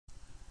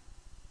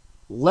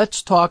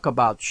let's talk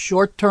about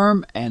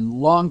short-term and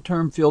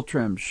long-term fuel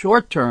trim.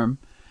 Short-term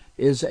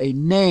is a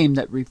name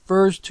that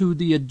refers to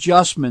the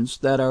adjustments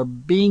that are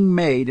being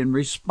made in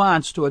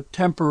response to a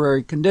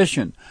temporary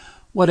condition,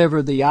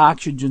 whatever the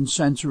oxygen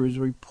sensor is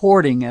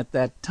reporting at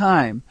that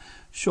time.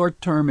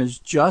 Short-term is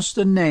just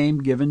a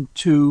name given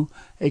to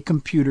a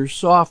computer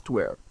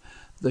software.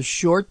 The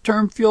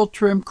short-term fuel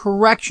trim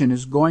correction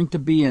is going to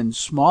be in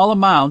small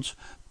amounts,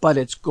 but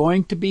it's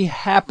going to be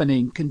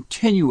happening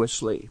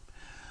continuously.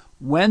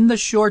 When the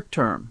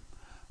short-term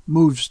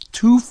moves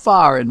too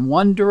far in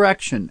one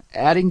direction,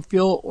 adding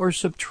fuel or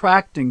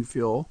subtracting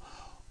fuel,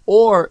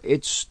 or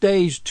it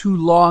stays too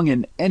long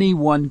in any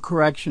one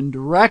correction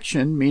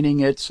direction, meaning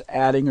it's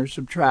adding or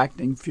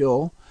subtracting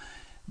fuel,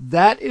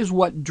 that is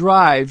what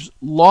drives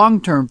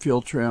long-term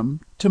fuel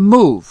trim to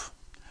move.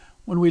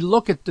 When we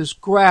look at this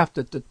graph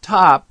at the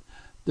top,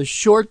 the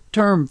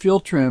short-term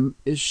fuel trim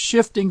is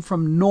shifting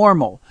from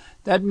normal.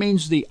 That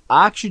means the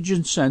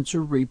oxygen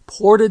sensor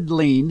reported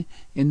lean.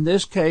 In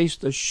this case,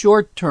 the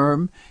short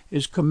term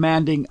is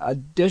commanding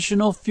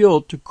additional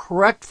fuel to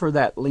correct for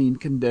that lean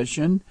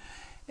condition.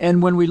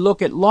 And when we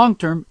look at long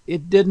term,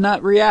 it did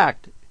not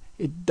react.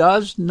 It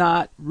does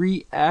not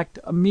react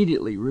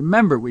immediately.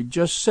 Remember, we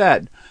just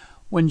said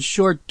when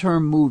short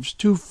term moves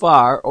too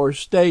far or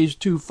stays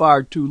too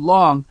far too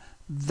long,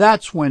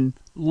 that's when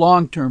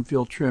long term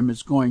fuel trim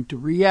is going to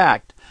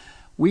react.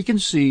 We can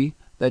see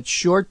that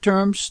short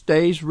term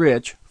stays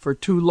rich for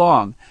too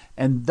long,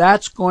 and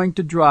that's going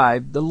to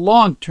drive the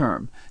long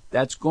term.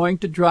 That's going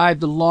to drive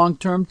the long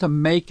term to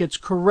make its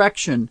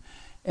correction,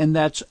 and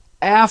that's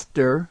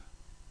after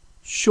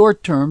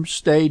short term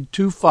stayed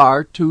too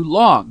far too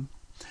long.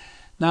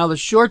 Now the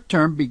short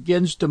term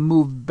begins to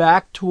move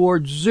back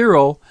towards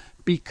zero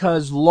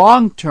because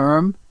long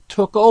term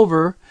took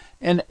over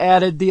and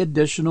added the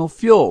additional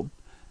fuel.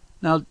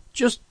 Now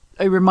just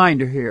a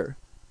reminder here,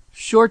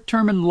 short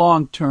term and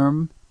long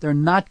term, they're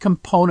not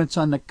components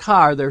on the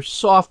car, they're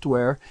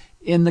software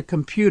in the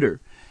computer.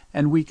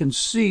 And we can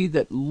see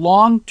that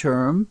long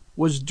term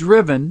was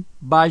driven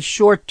by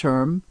short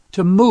term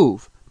to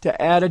move, to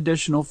add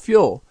additional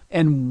fuel.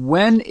 And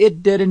when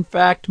it did in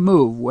fact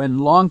move, when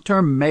long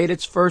term made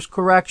its first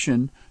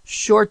correction,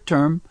 short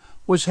term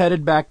was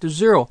headed back to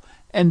zero.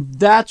 And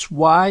that's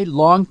why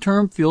long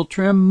term fuel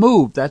trim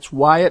moved. That's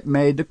why it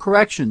made the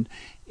correction.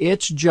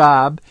 Its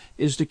job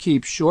is to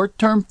keep short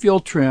term fuel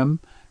trim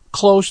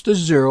close to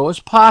zero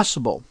as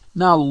possible.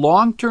 Now,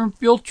 long-term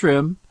fuel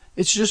trim,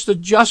 it's just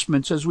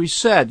adjustments, as we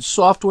said,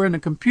 software in a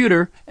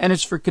computer, and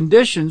it's for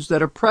conditions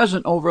that are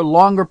present over a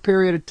longer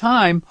period of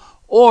time,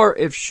 or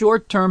if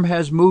short-term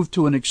has moved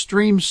to an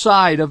extreme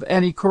side of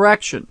any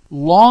correction.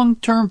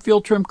 Long-term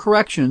fuel trim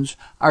corrections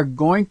are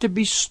going to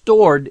be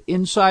stored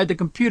inside the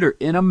computer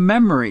in a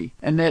memory,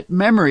 and that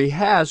memory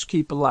has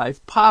keep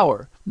alive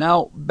power.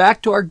 Now,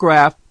 back to our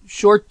graph.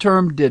 Short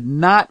term did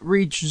not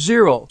reach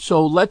zero.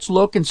 So let's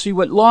look and see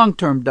what long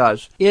term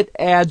does. It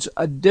adds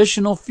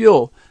additional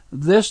fuel,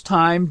 this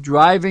time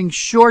driving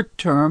short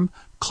term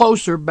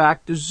closer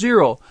back to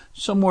zero,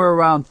 somewhere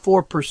around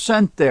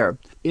 4% there.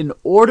 In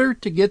order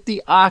to get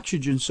the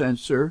oxygen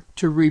sensor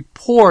to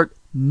report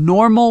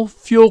normal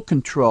fuel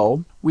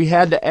control, we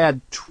had to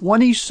add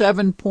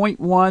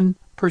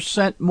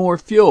 27.1% more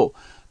fuel.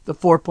 The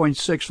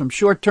 4.6 from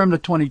short term, the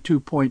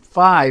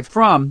 22.5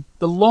 from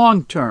the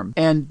long term.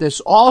 And this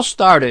all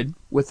started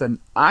with an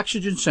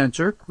oxygen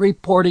sensor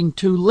reporting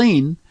too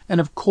lean. And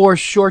of course,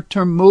 short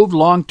term moved,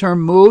 long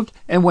term moved.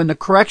 And when the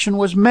correction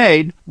was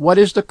made, what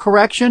is the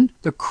correction?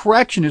 The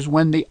correction is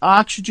when the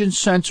oxygen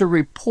sensor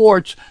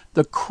reports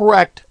the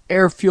correct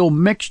air-fuel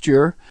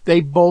mixture,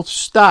 they both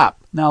stop.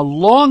 Now,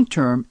 long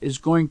term is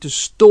going to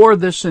store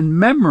this in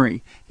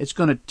memory. It's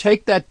going to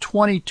take that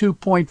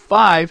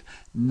 22.5,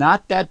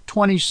 not that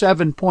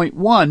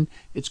 27.1.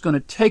 It's going to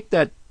take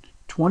that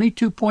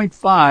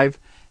 22.5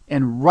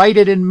 and write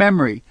it in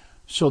memory.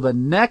 So the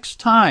next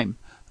time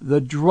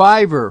the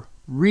driver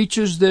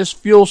reaches this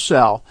fuel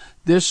cell,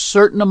 this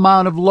certain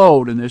amount of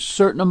load and this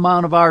certain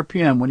amount of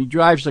RPM, when he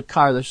drives the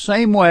car, the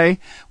same way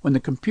when the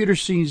computer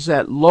sees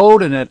that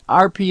load and that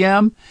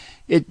RPM,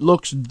 it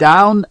looks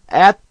down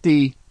at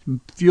the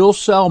fuel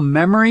cell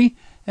memory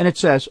and it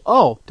says,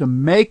 oh, to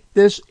make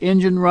this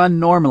engine run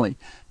normally,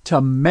 to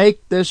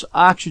make this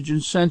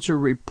oxygen sensor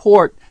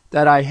report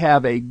that I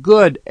have a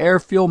good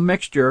air-fuel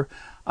mixture,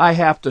 I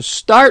have to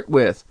start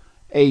with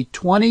a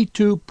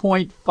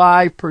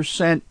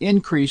 22.5%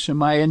 increase in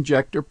my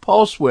injector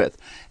pulse width.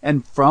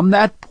 And from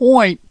that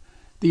point,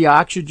 the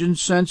oxygen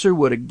sensor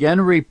would again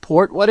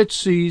report what it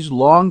sees.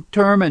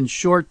 Long-term and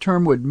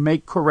short-term would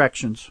make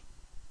corrections.